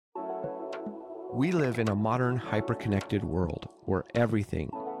We live in a modern, hyper-connected world where everything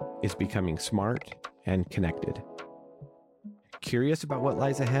is becoming smart and connected. Curious about what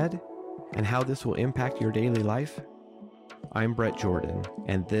lies ahead and how this will impact your daily life? I'm Brett Jordan,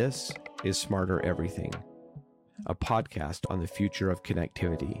 and this is Smarter Everything, a podcast on the future of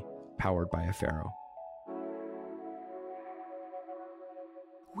connectivity powered by Affero.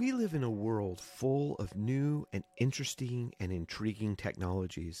 We live in a world full of new and interesting and intriguing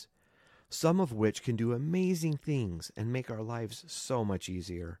technologies, some of which can do amazing things and make our lives so much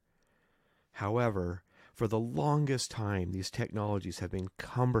easier. However, for the longest time, these technologies have been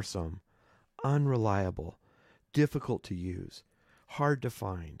cumbersome, unreliable, difficult to use, hard to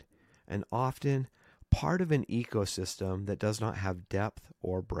find, and often part of an ecosystem that does not have depth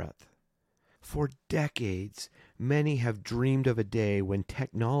or breadth. For decades, many have dreamed of a day when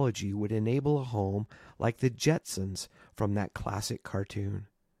technology would enable a home like the Jetsons from that classic cartoon.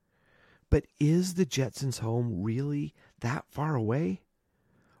 But is the Jetsons' home really that far away?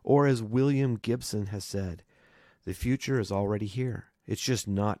 Or as William Gibson has said, the future is already here. It's just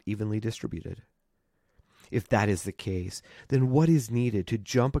not evenly distributed. If that is the case, then what is needed to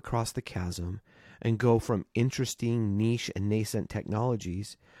jump across the chasm and go from interesting, niche, and nascent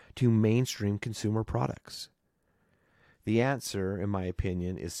technologies to mainstream consumer products? The answer, in my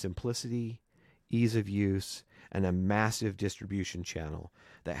opinion, is simplicity, ease of use, and a massive distribution channel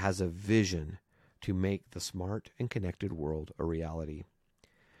that has a vision to make the smart and connected world a reality.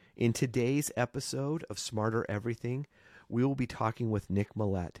 In today's episode of Smarter Everything, we will be talking with Nick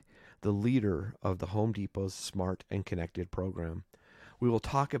Millette, the leader of the Home Depot's Smart and Connected program. We will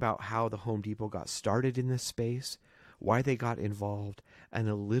talk about how the Home Depot got started in this space, why they got involved, and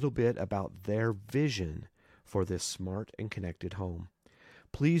a little bit about their vision for this smart and connected home.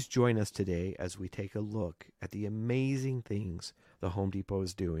 Please join us today as we take a look at the amazing things the Home Depot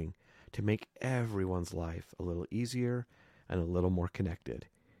is doing to make everyone's life a little easier and a little more connected.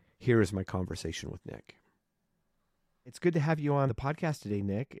 Here is my conversation with Nick. It's good to have you on the podcast today,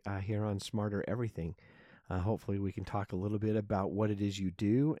 Nick, here on Smarter Everything. Hopefully we can talk a little bit about what it is you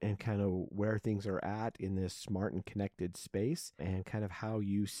do and kind of where things are at in this smart and connected space and kind of how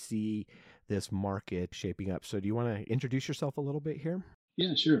you see this market shaping up. So do you want to introduce yourself a little bit here?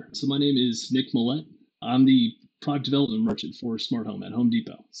 Yeah, sure. So my name is Nick Millette. I'm the product development merchant for Smart Home at Home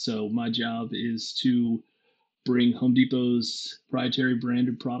Depot. So my job is to bring Home Depot's proprietary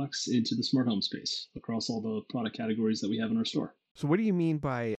branded products into the smart home space across all the product categories that we have in our store. So what do you mean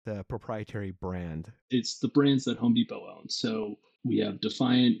by the proprietary brand? It's the brands that Home Depot owns. So we have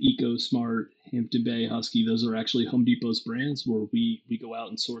Defiant, EcoSmart, Hampton Bay, Husky. Those are actually Home Depot's brands where we go out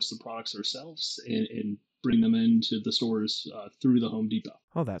and source the products ourselves and bring them into the stores through the Home Depot.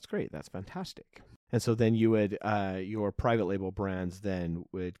 Oh, that's great. That's fantastic. And so then you would, your private label brands then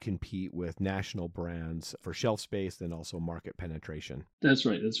would compete with national brands for shelf space and also market penetration. That's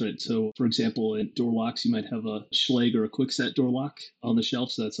right. So for example, in door locks, you might have a Schlage or a Kwikset door lock on the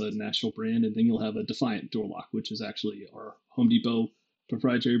shelf. So that's a national brand. And then you'll have a Defiant door lock, which is actually our Home Depot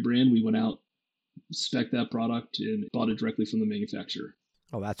proprietary brand. We went out, spec'd that product, and bought it directly from the manufacturer.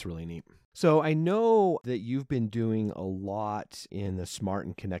 Oh, that's really neat. So I know that you've been doing a lot in the smart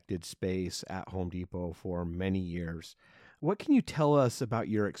and connected space at Home Depot for many years. What can you tell us about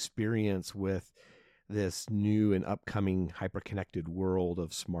your experience with this new and upcoming hyper-connected world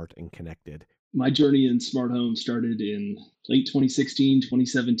of smart and connected? My journey in smart home started in late 2016,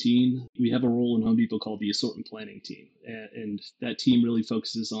 2017. We have a role in Home Depot called the assortment planning team. And that team really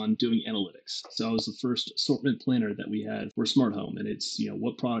focuses on doing analytics. So I was the first assortment planner that we had for smart home. And it's,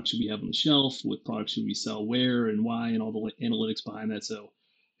 what products should we have on the shelf? What products should we sell where and why, and all the analytics behind that. So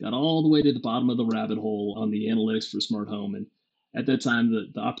got all the way to the bottom of the rabbit hole on the analytics for smart home. And at that time,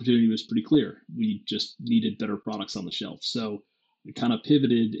 the opportunity was pretty clear. We just needed better products on the shelf. So I kind of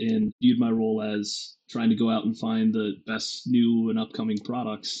pivoted and viewed my role as trying to go out and find the best new and upcoming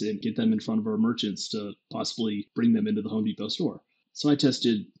products and get them in front of our merchants to possibly bring them into the Home Depot store. So I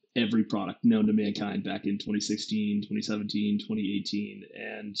tested every product known to mankind back in 2016, 2017, 2018.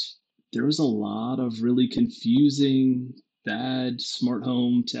 And there was a lot of really confusing, bad smart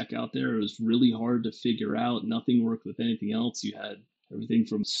home tech out there. It was really hard to figure out. Nothing worked with anything else. You had everything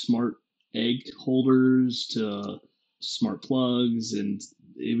from smart egg holders to smart plugs, and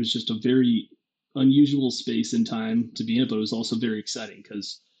it was just a very unusual space and time to be in, but it was also very exciting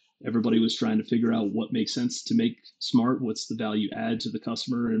because everybody was trying to figure out what makes sense to make smart, what's the value add to the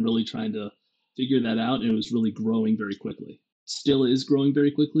customer, and really trying to figure that out. And it was really growing very quickly. Still is growing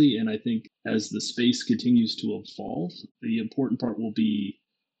very quickly, and I think as the space continues to evolve, the important part will be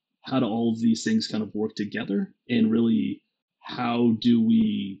how do all of these things kind of work together, and really how do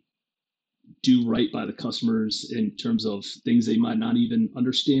we do right by the customers in terms of things they might not even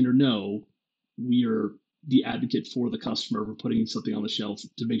understand or know. We are the advocate for the customer. We're putting something on the shelf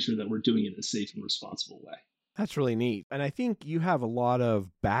to make sure that we're doing it in a safe and responsible way. That's really neat. And I think you have a lot of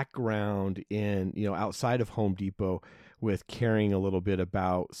background in, outside of Home Depot with caring a little bit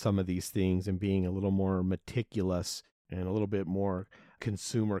about some of these things and being a little more meticulous and a little bit more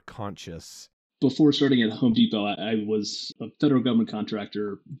consumer conscious. Before starting at Home Depot, I was a federal government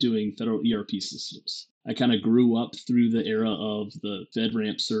contractor doing federal ERP systems. I kind of grew up through the era of the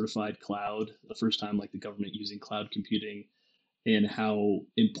FedRAMP certified cloud, the first time like the government using cloud computing, and how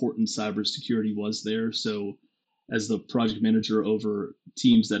important cybersecurity was there. So, as the project manager over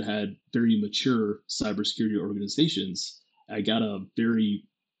teams that had very mature cybersecurity organizations, I got a very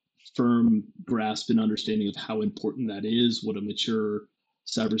firm grasp and understanding of how important that is, what a mature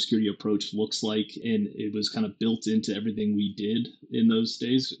cybersecurity approach looks like, and it was kind of built into everything we did in those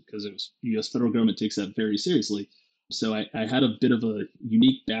days because it was U.S. federal government takes that very seriously. So I had a bit of a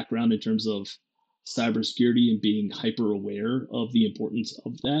unique background in terms of cybersecurity and being hyper aware of the importance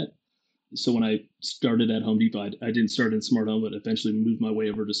of that. So when I started at Home Depot, I didn't start in smart home, but eventually moved my way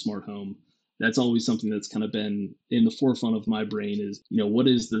over to smart home. That's always something that's kind of been in the forefront of my brain is, what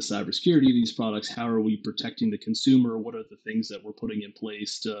is the cybersecurity of these products? How are we protecting the consumer? What are the things that we're putting in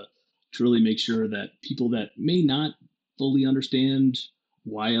place to really make sure that people that may not fully understand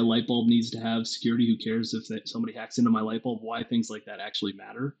why a light bulb needs to have security, who cares if somebody hacks into my light bulb, why things like that actually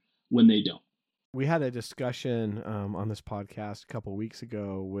matter when they don't. We had a discussion on this podcast a couple of weeks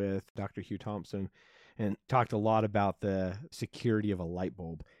ago with Dr. Hugh Thompson and talked a lot about the security of a light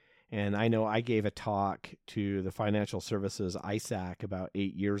bulb. And I know I gave a talk to the Financial Services ISAC about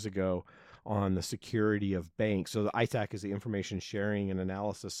 8 years ago on the security of banks. So the ISAC is the Information Sharing and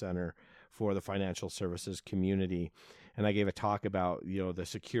Analysis Center for the financial services community. And I gave a talk about, the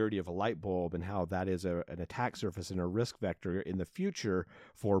security of a light bulb and how that is an attack surface and a risk vector in the future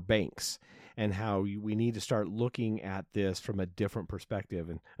for banks, and how we need to start looking at this from a different perspective.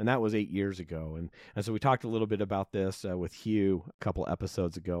 And that was 8 years ago. And so we talked a little bit about this with Hugh a couple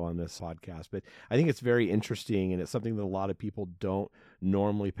episodes ago on this podcast. But I think it's very interesting, and it's something that a lot of people don't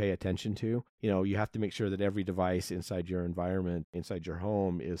normally pay attention to. You have to make sure that every device inside your environment, inside your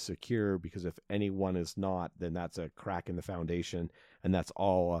home, is secure, because if any one is not, then that's a crack in the foundation, and that's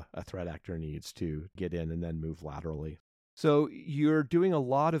all a threat actor needs to get in and then move laterally. So you're doing a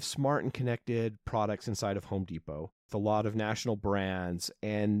lot of smart and connected products inside of Home Depot, with a lot of national brands,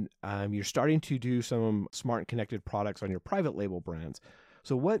 and you're starting to do some smart and connected products on your private label brands.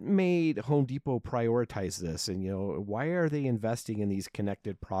 So what made Home Depot prioritize this? And, why are they investing in these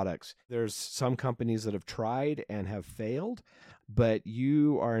connected products? There's some companies that have tried and have failed, but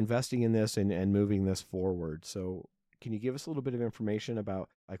you are investing in this and moving this forward. So can you give us a little bit of information about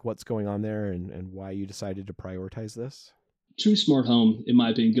like what's going on there and why you decided to prioritize this? True smart home, in my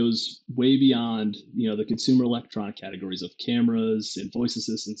opinion, goes way beyond, the consumer electronic categories of cameras and voice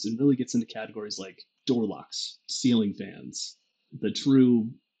assistants, and really gets into categories like door locks, ceiling fans, the true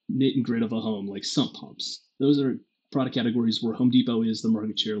knit and grit of a home, like sump pumps. Those are product categories where Home Depot is the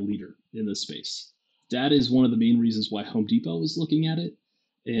market share leader in this space. That is one of the main reasons why Home Depot is looking at it.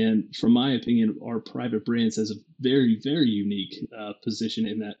 And from my opinion, our private brands has a very, very unique position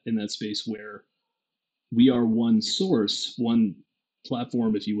in that space, where we are one source, one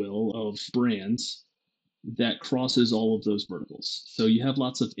platform, if you will, of brands that crosses all of those verticals. So you have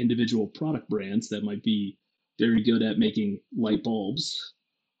lots of individual product brands that might be very good at making light bulbs,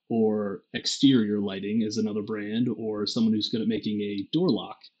 or exterior lighting is another brand, or someone who's good at making a door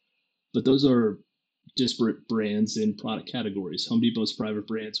lock. But those are disparate brands in product categories. Home Depot's private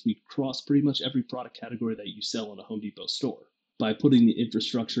brands, we cross pretty much every product category that you sell in a Home Depot store. By putting the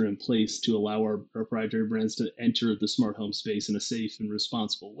infrastructure in place to allow our proprietary brands to enter the smart home space in a safe and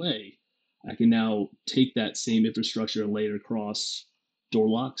responsible way, I can now take that same infrastructure and lay it across door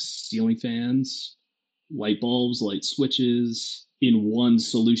locks, ceiling fans, light bulbs, light switches in one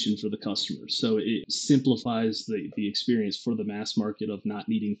solution for the customer. So it simplifies the experience for the mass market of not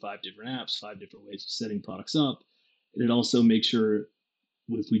needing 5 different apps, 5 different ways of setting products up. And it also makes sure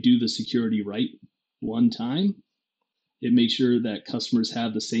if we do the security right one time, it makes sure that customers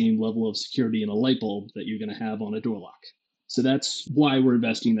have the same level of security in a light bulb that you're going to have on a door lock. So that's why we're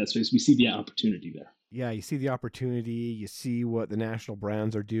investing in that space. We see the opportunity there. Yeah, you see the opportunity, you see what the national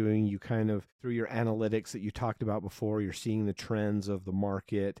brands are doing. You kind of, through your analytics that you talked about before, you're seeing the trends of the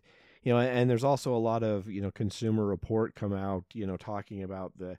market. And there's also a lot of, consumer report come out, talking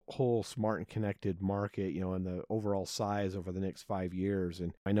about the whole smart and connected market, and the overall size over the next 5 years.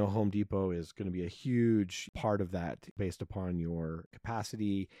 And I know Home Depot is going to be a huge part of that based upon your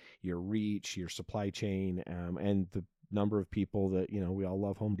capacity, your reach, your supply chain, and the number of people that, we all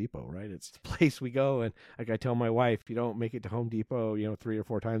love Home Depot, right? It's the place we go. And like I tell my wife, if you don't make it to Home Depot, 3 or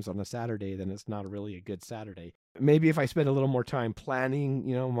 4 times on a Saturday, then it's not really a good Saturday. Maybe if I spend a little more time planning,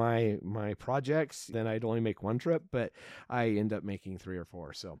 my projects, then I'd only make one trip, but I end up making 3 or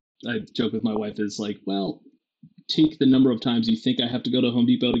 4. So I joke with my wife is like, well, take the number of times you think I have to go to Home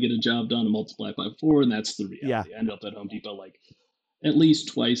Depot to get a job done and multiply it by 4, and that's the reality. yeah, I end up at Home Depot like at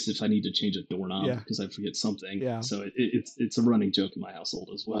least twice if I need to change a doorknob yeah, because I forget something. yeah. So it's a running joke in my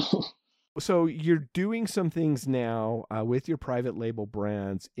household as well. So you're doing some things now with your private label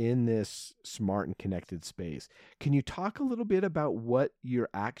brands in this smart and connected space. Can you talk a little bit about what you're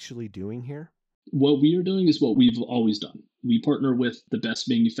actually doing here? What we are doing is what we've always done. We partner with the best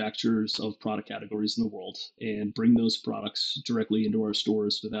manufacturers of product categories in the world and bring those products directly into our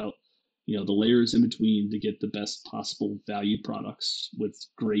stores without, the layers in between to get the best possible value products with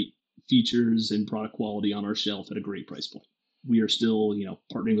great features and product quality on our shelf at a great price point. We are still,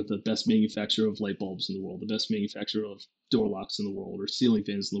 partnering with the best manufacturer of light bulbs in the world, the best manufacturer of door locks in the world or ceiling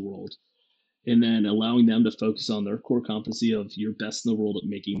fans in the world, and then allowing them to focus on their core competency of you're best in the world at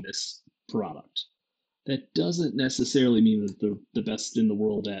making this product. That doesn't necessarily mean that they're the best in the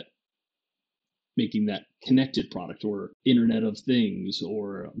world at making that connected product or Internet of Things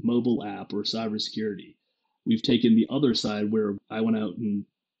or mobile app or cybersecurity. We've taken the other side where I went out and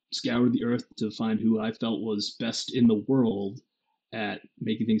scoured the earth to find who I felt was best in the world at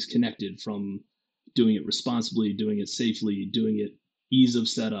making things connected, from doing it responsibly, doing it safely, doing it ease of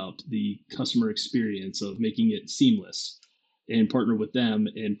setup, the customer experience of making it seamless, and partner with them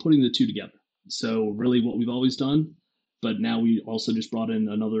and putting the two together. So really what we've always done, but now we also just brought in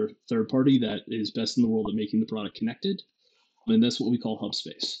another third party that is best in the world at making the product connected. And that's what we call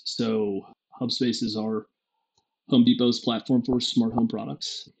Hubspace. So Hubspace is our Home Depot's platform for smart home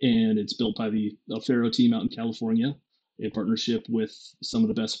products, and it's built by the Alfaro team out in California in partnership with some of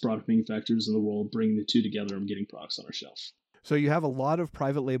the best product manufacturers in the world, bringing the two together and getting products on our shelf. So you have a lot of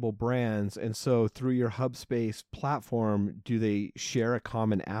private label brands, and so through your Hubspace platform, do they share a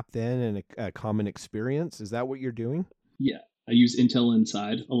common app then and a common experience? Is that what you're doing? Yeah, I use Intel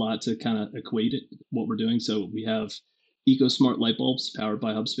Inside a lot to kind of equate it, what we're doing. So we have EcoSmart light bulbs powered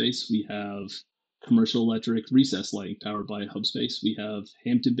by Hubspace. We have commercial electric recess lighting powered by Hubspace. We have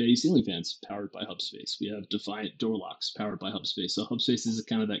Hampton Bay ceiling fans powered by Hubspace. We have Defiant door locks powered by Hubspace. So Hubspace is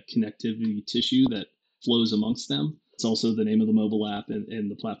kind of that connectivity tissue that flows amongst them. It's also the name of the mobile app and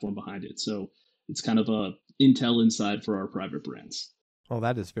the platform behind it. So it's kind of a Intel Inside for our private brands. Oh,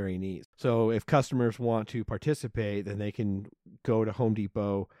 that is very neat. So if customers want to participate, then they can go to Home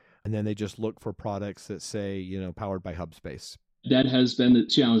Depot and then they just look for products that say, powered by Hubspace. That has been the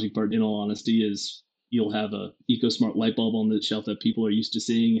challenging part, in all honesty, is you'll have a EcoSmart light bulb on the shelf that people are used to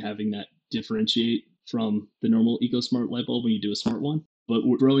seeing, having that differentiate from the normal EcoSmart light bulb when you do a smart one. But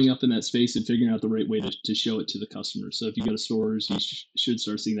we're growing up in that space and figuring out the right way to show it to the customers. So if you go to stores, you should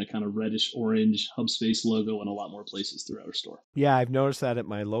start seeing that kind of reddish orange Hubspace logo in a lot more places throughout our store. Yeah, I've noticed that at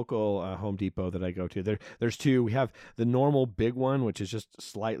my local Home Depot that I go to. There's two. We have the normal big one, which is just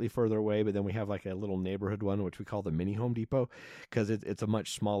slightly further away, but then we have like a little neighborhood one, which we call the mini Home Depot, because it's a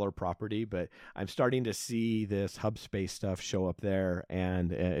much smaller property. But I'm starting to see this Hubspace stuff show up there,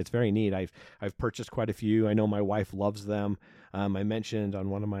 and it's very neat. I've purchased quite a few. I know my wife loves them. I mentioned on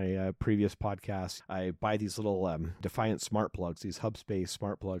one of my previous podcasts, I buy these little Defiant smart plugs, these Hubspace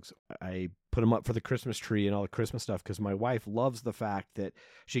smart plugs. I put them up for the Christmas tree and all the Christmas stuff because my wife loves the fact that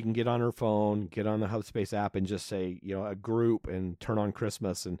she can get on her phone, get on the Hubspace app and just say, a group and turn on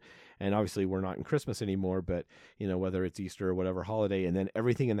Christmas. And obviously we're not in Christmas anymore, but, whether it's Easter or whatever holiday, and then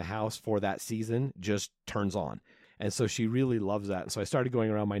everything in the house for that season just turns on. And so she really loves that. And so I started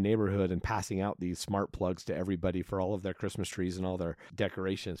going around my neighborhood and passing out these smart plugs to everybody for all of their Christmas trees and all their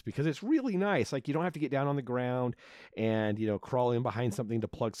decorations, because it's really nice. Like, you don't have to get down on the ground and, crawl in behind something to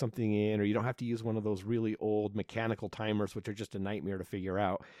plug something in, or you don't have to use one of those really old mechanical timers, which are just a nightmare to figure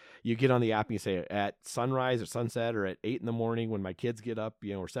out. You get on the app and you say at sunrise or sunset or at 8 in the morning when my kids get up,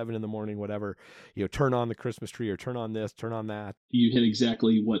 or 7 in the morning, whatever, turn on the Christmas tree or turn on this, turn on that. You hit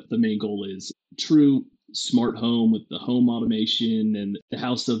exactly what the main goal is. True smart home with the home automation and the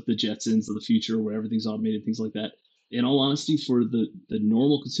house of the Jetsons of the future where everything's automated, things like that. In all honesty, for the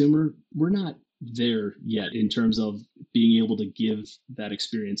normal consumer, we're not there yet in terms of being able to give that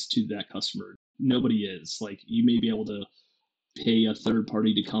experience to that customer. Nobody is. Like, you may be able to pay a third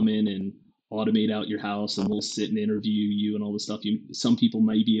party to come in and automate out your house and we'll sit and interview you and all this stuff. Some people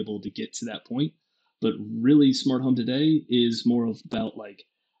may be able to get to that point, but really smart home today is more of about like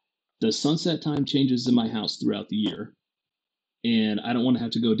the sunset time changes in my house throughout the year. And I don't want to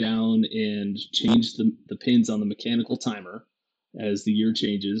have to go down and change the pins on the mechanical timer as the year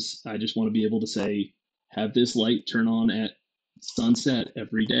changes. I just want to be able to say, have this light turn on at sunset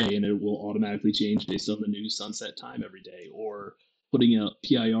every day, and it will automatically change based on the new sunset time every day. Or putting a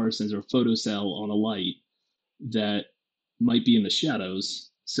PIR sensor photocell on a light that might be in the shadows.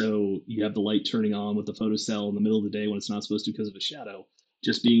 So you have the light turning on with the photocell in the middle of the day when it's not supposed to because of a shadow.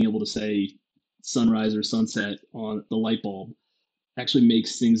 Just being able to say sunrise or sunset on the light bulb actually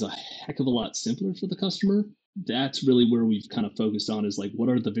makes things a heck of a lot simpler for the customer. That's really where we've kind of focused on is like, what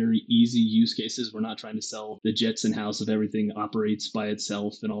are the very easy use cases? We're not trying to sell the Jetson house of everything operates by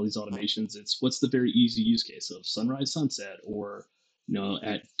itself and all these automations. It's what's the very easy use case of sunrise, sunset, or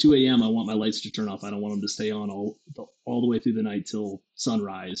at 2 a.m. I want my lights to turn off. I don't want them to stay on all the way through the night till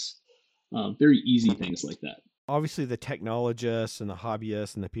sunrise. Very easy things like that. Obviously, the technologists and the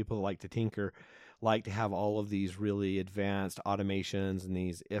hobbyists and the people that like to tinker like to have all of these really advanced automations and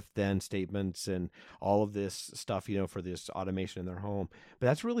these if-then statements and all of this stuff, for this automation in their home. But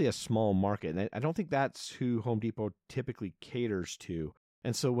that's really a small market. And I don't think that's who Home Depot typically caters to.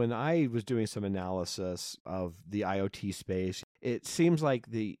 And so when I was doing some analysis of the IoT space, it seems like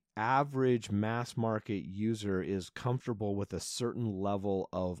the average mass market user is comfortable with a certain level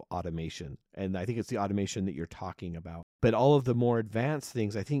of automation. And I think it's the automation that you're talking about. But all of the more advanced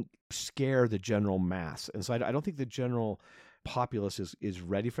things, I think, scare the general mass. And so I don't think the general populace is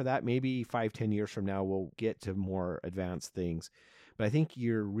ready for that. Maybe 5-10 years from now, we'll get to more advanced things. But I think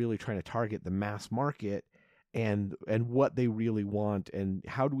you're really trying to target the mass market and what they really want and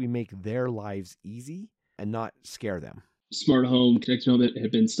how do we make their lives easy and not scare them. Smart home, connected home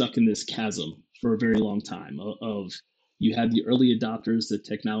had been stuck in this chasm for a very long time of you had the early adopters, the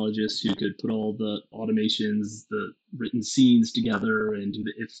technologists who could put all the automations, the written scenes together and do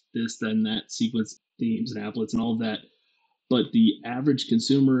the if this, then that sequence themes and applets and all of that. But the average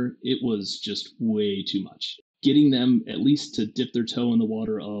consumer, it was just way too much. Getting them at least to dip their toe in the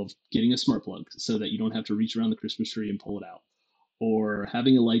water of getting a smart plug so that you don't have to reach around the Christmas tree and pull it out, or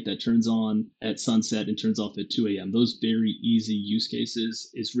having a light that turns on at sunset and turns off at 2 a.m. Those very easy use cases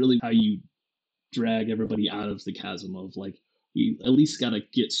is really how you drag everybody out of the chasm of like, we at least got to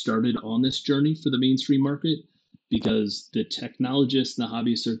get started on this journey for the mainstream market, because the technologists and the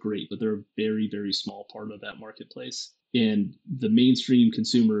hobbyists are great, but they're a very, very small part of that marketplace. And the mainstream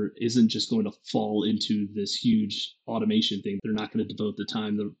consumer isn't just going to fall into this huge automation thing. They're not going to devote the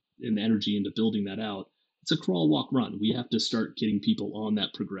time and the energy into building that out. It's a crawl, walk, run. We have to start getting people on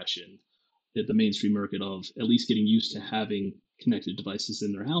that progression at the mainstream market of at least getting used to having connected devices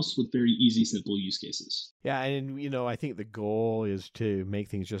in their house with very easy, simple use cases. Yeah, and I think the goal is to make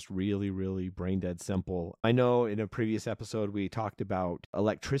things just really, really brain dead simple. I know in a previous episode we talked about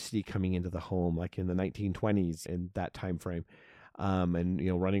electricity coming into the home, like in the 1920s in that time frame.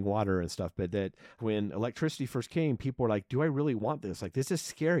 And running water and stuff. But that when electricity first came, people were like, do I really want this? Like, this is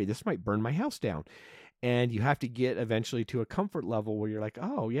scary. This might burn my house down. And you have to get eventually to a comfort level where you're like,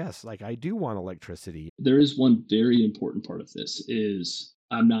 oh, yes, like I do want electricity. There is one very important part of this is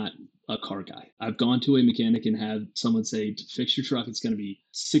I'm not a car guy. I've gone to a mechanic and had someone say, to fix your truck, it's going to be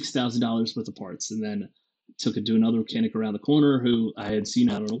 $6,000 worth of parts. And then took it to another mechanic around the corner who I had seen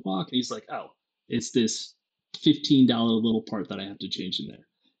out on a walk. And he's like, oh, it's this $15 little part that I have to change in there.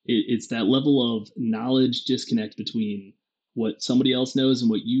 It's that level of knowledge disconnect between what somebody else knows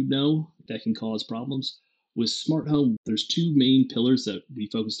and what you know that can cause problems. With smart home, there's two main pillars that we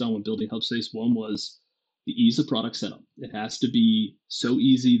focused on when building Hub Space. One was the ease of product setup. It has to be so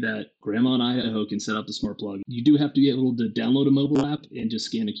easy that grandma in Idaho can set up the smart plug. You do have to be able to download a mobile app and just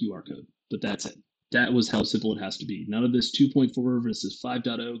scan a QR code, but that's it. That was how simple it has to be. None of this 2.4 versus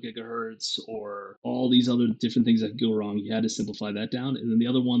 5.0 gigahertz or all these other different things that could go wrong. You had to simplify that down. And then the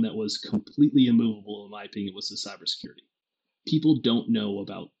other one that was completely immovable, in my opinion, was the cybersecurity. People don't know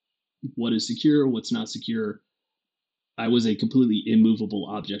about what is secure, what's not secure. I was a completely immovable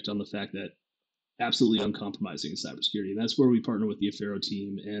object on the fact that absolutely uncompromising in cybersecurity. And that's where we partner with the Affero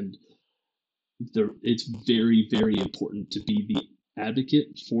team. And it's very, very important to be the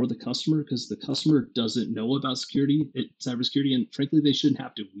advocate for the customer, because the customer doesn't know about cybersecurity, and frankly, they shouldn't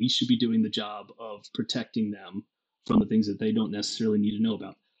have to. We should be doing the job of protecting them from the things that they don't necessarily need to know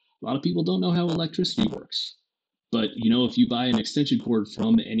about. A lot of people don't know how electricity works. But, if you buy an extension cord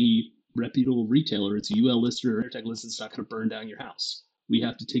from any reputable retailer, it's UL listed or Intertech listed, it's not going to burn down your house. We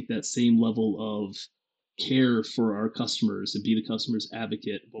have to take that same level of care for our customers and be the customer's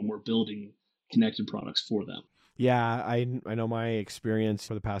advocate when we're building connected products for them. Yeah, I know my experience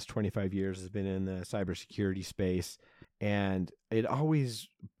for the past 25 years has been in the cybersecurity space, and it always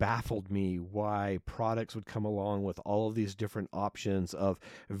baffled me why products would come along with all of these different options of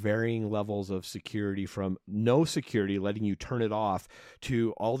varying levels of security, from no security, letting you turn it off,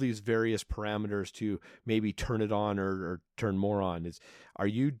 to all these various parameters to maybe turn it on or turn more on. Are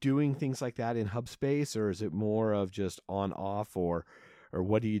you doing things like that in HubSpace, or is it more of just on off, or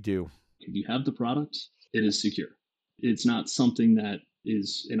what do you do? If you have the product, it is secure. It's not something that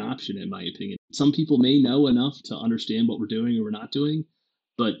is an option, in my opinion. Some people may know enough to understand what we're doing or we're not doing,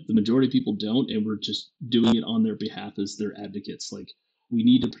 but the majority of people don't, and we're just doing it on their behalf as their advocates. Like, we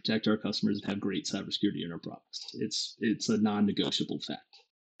need to protect our customers and have great cybersecurity in our products. It's a non-negotiable fact.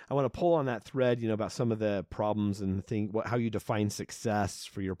 I want to pull on that thread, about some of the problems and how you define success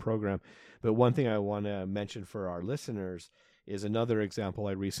for your program. But one thing I want to mention for our listeners is another example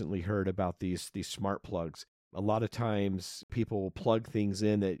I recently heard about these smart plugs. A lot of times people will plug things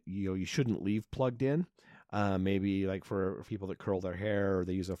in that you shouldn't leave plugged in. Maybe like for people that curl their hair, or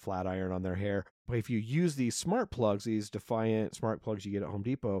they use a flat iron on their hair. But if you use these smart plugs, these Defiant smart plugs you get at Home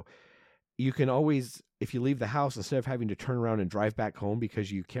Depot, you can always, if you leave the house, instead of having to turn around and drive back home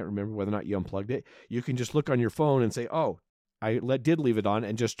because you can't remember whether or not you unplugged it, you can just look on your phone and say, oh, I did leave it on,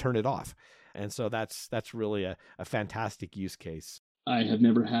 and just turn it off. And so that's really a fantastic use case. I have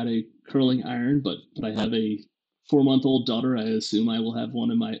never had a curling iron, but I have a 4-month-old daughter. I assume I will have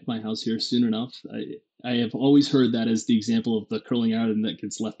one in my house here soon enough. I have always heard that as the example of the curling iron that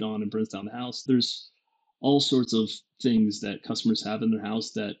gets left on and burns down the house. There's all sorts of things that customers have in their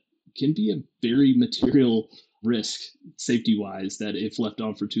house that can be a very material risk safety-wise, that if left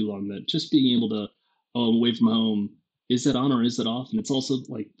on for too long, that just being able to, oh, I'm away from home, is it on or is it off? And it's also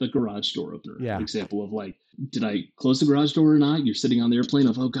like the garage door opener example of like, did I close the garage door or not? You're sitting on the airplane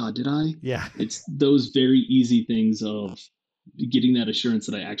of, oh God, did I? Yeah. It's those very easy things of getting that assurance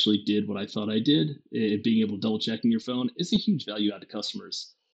that I actually did what I thought I did. Being able to double check in your phone is a huge value add to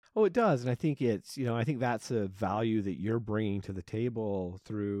customers. Oh, it does. And I think I think that's a value that you're bringing to the table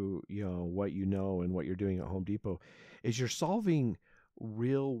through, what and what you're doing at Home Depot, is you're solving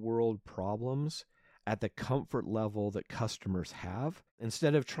real world problems at the comfort level that customers have,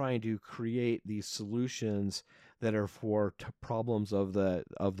 instead of trying to create these solutions that are for problems of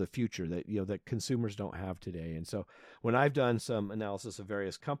the future that that consumers don't have today. And so when I've done some analysis of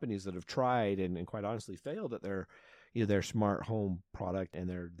various companies that have tried and quite honestly failed at their smart home product and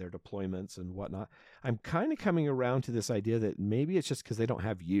their deployments and whatnot, I'm kind of coming around to this idea that maybe it's just because they don't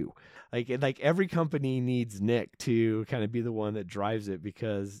have you. Like every company needs Nick to kind of be the one that drives it,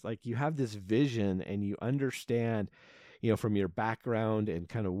 because like you have this vision and you understand, from your background and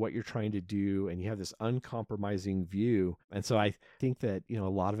kind of what you're trying to do, and you have this uncompromising view. And so I think that, a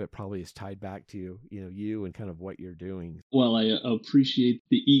lot of it probably is tied back to, you and kind of what you're doing. Well, I appreciate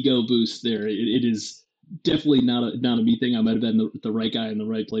the ego boost there. It is definitely not a me thing. I might have been the right guy in the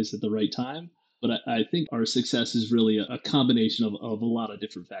right place at the right time. But I think our success is really a combination of a lot of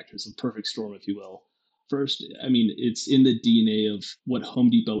different factors, a perfect storm, if you will. First, I mean, it's in the DNA of what Home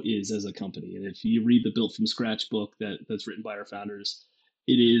Depot is as a company. And if you read the Built from Scratch book that's written by our founders,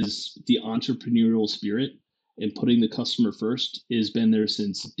 it is the entrepreneurial spirit and putting the customer first has been there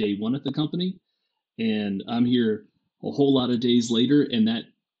since day one at the company. And I'm here a whole lot of days later, and that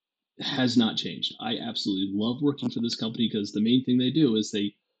has not changed. I absolutely love working for this company because the main thing they do is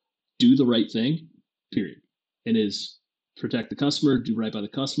they do the right thing, period. And is protect the customer, do right by the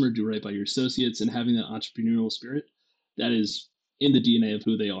customer, do right by your associates, and having that entrepreneurial spirit, that is in the DNA of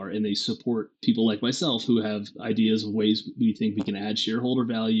who they are. And they support people like myself who have ideas of ways we think we can add shareholder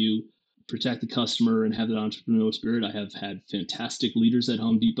value, protect the customer, and have that entrepreneurial spirit. I have had fantastic leaders at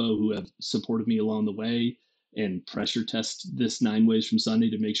Home Depot who have supported me along the way and pressure test this 9 ways from Sunday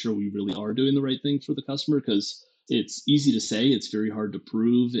to make sure we really are doing the right thing for the customer, because it's easy to say, it's very hard to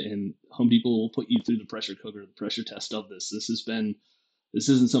prove, and Home Depot will put you through the pressure cooker, the pressure test of this. This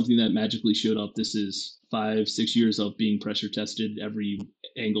isn't something that magically showed up. This is 5-6 years of being pressure tested every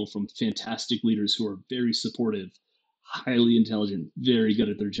angle from fantastic leaders who are very supportive, highly intelligent, very good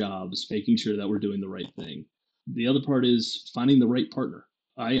at their jobs, making sure that we're doing the right thing. The other part is finding the right partner.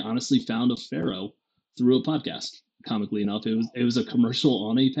 I honestly found a Pharaoh through a podcast. Comically enough, it was a commercial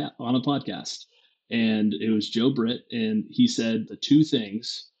on a podcast. And it was Joe Britt, and he said the 2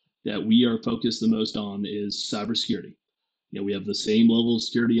 things that we are focused the most on is cybersecurity. We have the same level of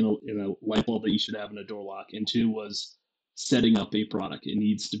security in a light bulb that you should have in a door lock. And 2 was setting up a product. It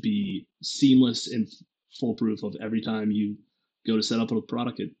needs to be seamless and foolproof of every time you go to set up a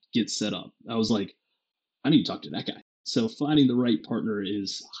product, it gets set up. I was like, I need to talk to that guy. So finding the right partner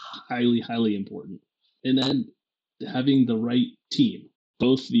is highly, highly important. And then having the right team.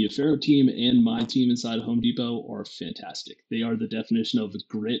 Both the Affero team and my team inside of Home Depot are fantastic. They are the definition of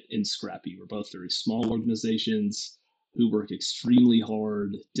grit and scrappy. We're both very small organizations who work extremely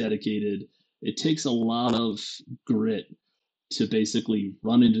hard, dedicated. It takes a lot of grit to basically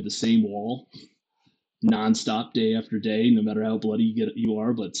run into the same wall nonstop day after day, no matter how bloody you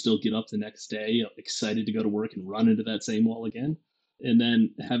are, but still get up the next day excited to go to work and run into that same wall again. And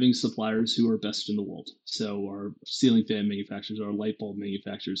then having suppliers who are best in the world. So our ceiling fan manufacturers, our light bulb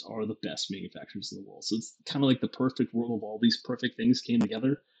manufacturers are the best manufacturers in the world. So it's kind of like the perfect world of all these perfect things came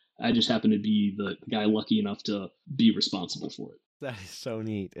together. I just happen to be the guy lucky enough to be responsible for it. That is so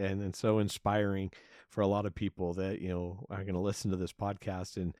neat and so inspiring for a lot of people that, are going to listen to this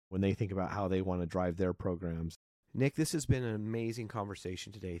podcast and when they think about how they want to drive their programs. Nick, this has been an amazing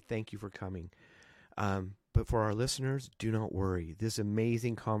conversation today. Thank you for coming. But for our listeners, do not worry. This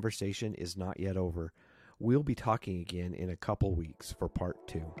amazing conversation is not yet over. We'll be talking again in a couple weeks for part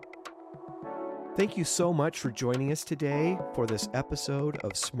 2. Thank you so much for joining us today for this episode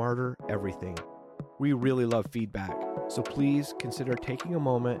of Smarter Everything. We really love feedback, so please consider taking a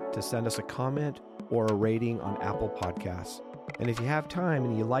moment to send us a comment or a rating on Apple Podcasts. And if you have time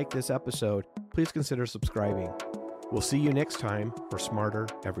and you like this episode, please consider subscribing. We'll see you next time for Smarter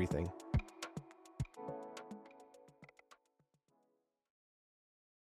Everything.